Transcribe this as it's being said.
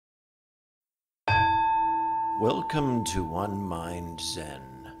Welcome to One Mind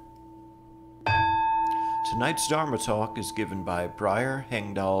Zen. Tonight's Dharma talk is given by Briar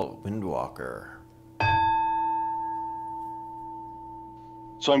Haengdal Windwalker.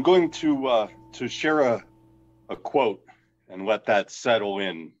 So I'm going to share a quote and let that settle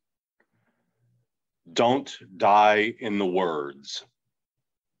in. Don't die in the words.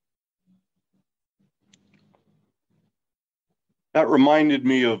 That reminded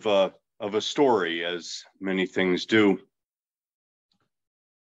me of a story, as many things do.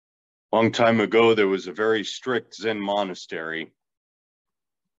 A long time ago, there was a very strict Zen monastery.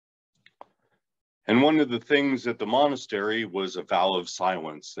 And one of the things at the monastery was a vow of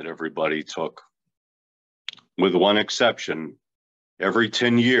silence that everybody took. With one exception, every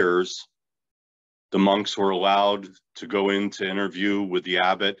 10 years, the monks were allowed to go in to interview with the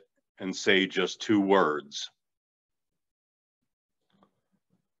abbot and say just 2 words.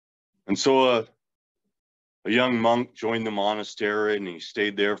 And so a young monk joined the monastery and he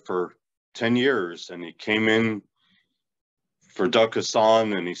stayed there for 10 years. And he came in for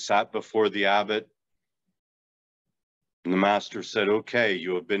Dukkha-san and he sat before the abbot. And the master said, "Okay,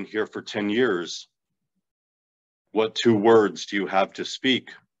 you have been here for 10 years. What 2 words do you have to speak?"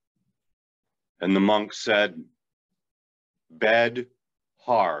 And the monk said, "Bed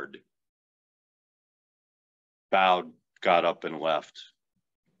hard." Bowed, got up and left.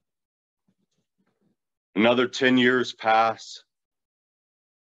 Another 10 years pass.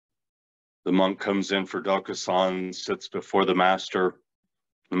 The monk comes in for Dukkha-san, sits before the master.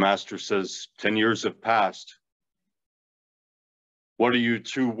 The master says, 10 years have passed. What are your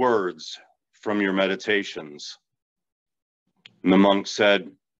 2 words from your meditations? And the monk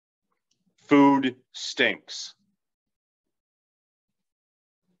said, "Food stinks."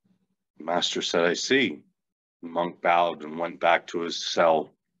 The master said, "I see." The monk bowed and went back to his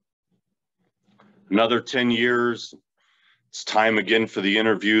cell. Another 10 years, it's time again for the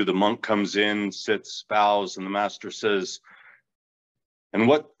interview. The monk comes in, sits, bows, and the master says, "And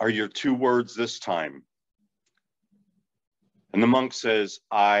what are your 2 words this time?" And the monk says,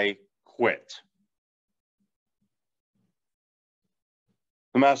 "I quit."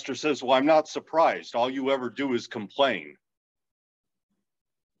 The master says, "Well, I'm not surprised. All you ever do is complain."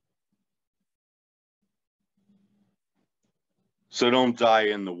 So don't die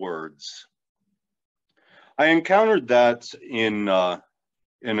in the words. I encountered that in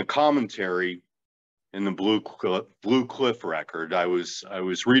a commentary in the Blue Cliff record. I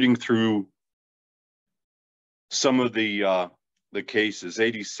was reading through some of the cases,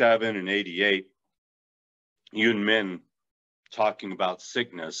 87 and 88. Yun Min talking about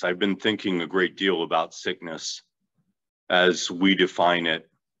sickness. I've been thinking a great deal about sickness as we define it.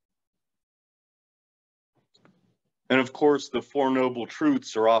 And of course, the 4 Noble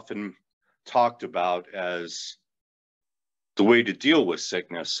Truths are often talked about as the way to deal with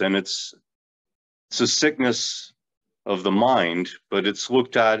sickness. And it's a sickness of the mind, but it's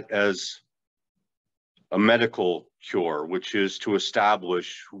looked at as a medical cure, which is to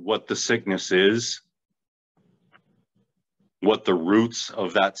establish what the sickness is, what the roots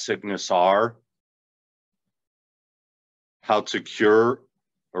of that sickness are, how to cure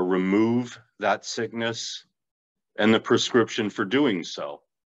or remove that sickness, and the prescription for doing so.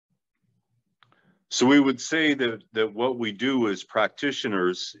 So we would say that what we do as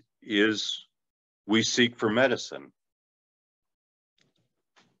practitioners is we seek for medicine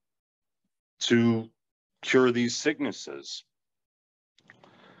to cure these sicknesses.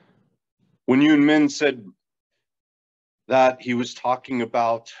 When Yun Min said that, he was talking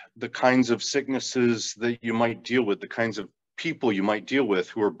about the kinds of sicknesses that you might deal with, the kinds of people you might deal with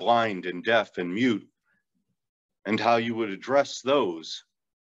who are blind and deaf and mute, and how you would address those.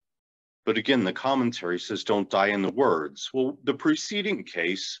 But again, the commentary says don't die in the words. Well, the preceding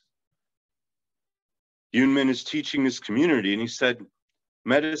case, Yun Min is teaching his community, and he said,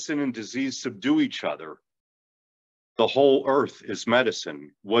 medicine and disease subdue each other. The whole earth is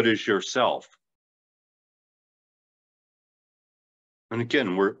medicine. What is yourself? And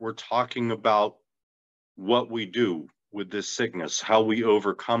again, we're talking about what we do with this sickness, how we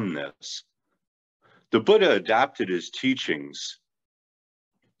overcome this. The Buddha adapted his teachings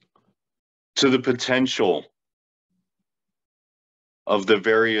to the potential of the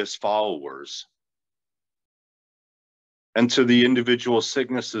various followers and to the individual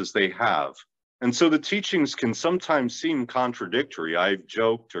sicknesses they have. And so the teachings can sometimes seem contradictory. I've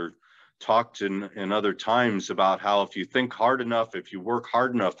joked or talked in other times about how if you think hard enough, if you work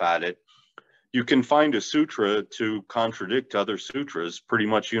hard enough at it, you can find a sutra to contradict other sutras pretty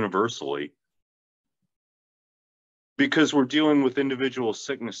much universally. Because we're dealing with individual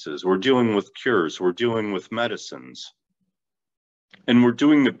sicknesses, we're dealing with cures, we're dealing with medicines. And we're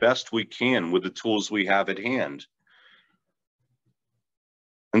doing the best we can with the tools we have at hand.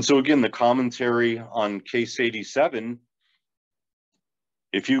 And so again, the commentary on case 87,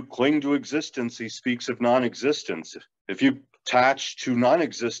 if you cling to existence, he speaks of non-existence. If you attach to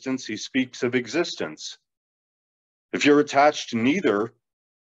non-existence, he speaks of existence. If you're attached to neither,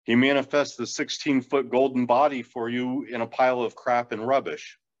 he manifests the 16-foot golden body for you in a pile of crap and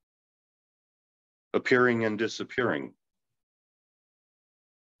rubbish, appearing and disappearing.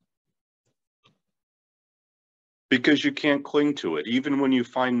 Because you can't cling to it. Even when you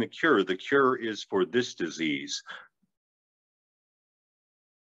find the cure is for this disease.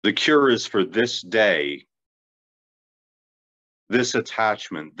 The cure is for this day, this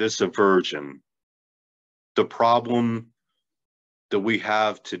attachment, this aversion, the problem that we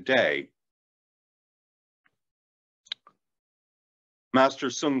have today. Master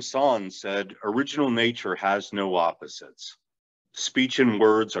Sung San said, original nature has no opposites. Speech and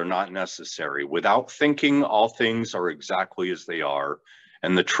words are not necessary. Without thinking, all things are exactly as they are,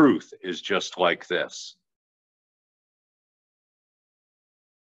 and the truth is just like this.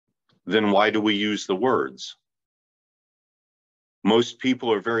 Then why do we use the words? Most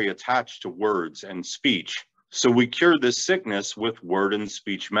people are very attached to words and speech, so we cure this sickness with word and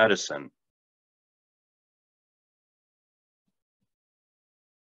speech medicine.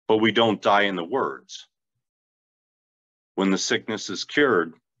 But we don't die in the words. When the sickness is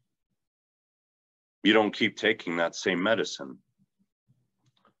cured, you don't keep taking that same medicine.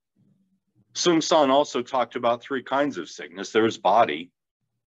 Sung San also talked about 3 kinds of sickness. There's body.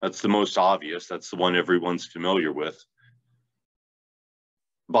 That's the most obvious. That's the one everyone's familiar with.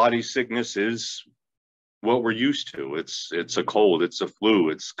 Body sickness is what we're used to. It's a cold, it's a flu,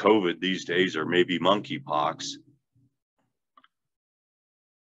 it's COVID these days, or maybe monkeypox.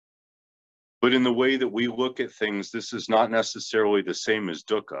 But in the way that we look at things, this is not necessarily the same as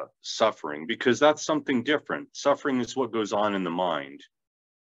dukkha, suffering, because that's something different. Suffering is what goes on in the mind,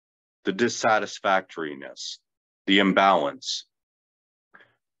 the dissatisfactoriness, the imbalance.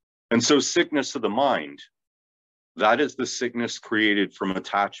 And so sickness of the mind, that is the sickness created from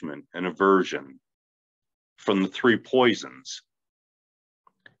attachment and aversion, from the 3 poisons.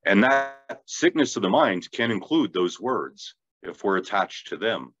 And that sickness of the mind can include those words if we're attached to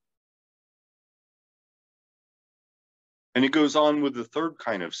them. And it goes on with the 3rd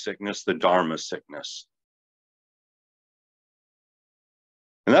kind of sickness, the Dharma sickness.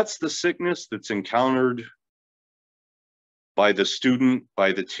 And that's the sickness that's encountered by the student,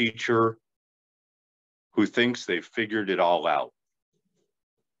 by the teacher, who thinks they've figured it all out.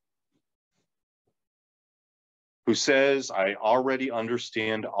 Who says, I already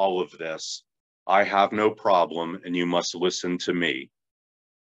understand all of this. I have no problem, and you must listen to me.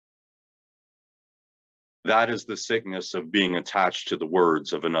 That is the sickness of being attached to the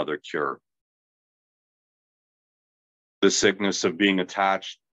words of another cure. The sickness of being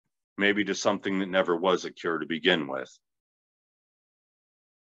attached maybe to something that never was a cure to begin with.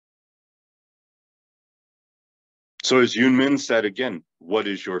 So as Yun Min said again, what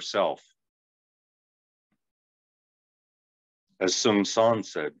is yourself? As Sung San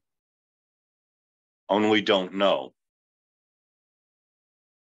said, only don't know.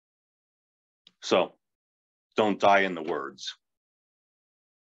 So don't die in the words.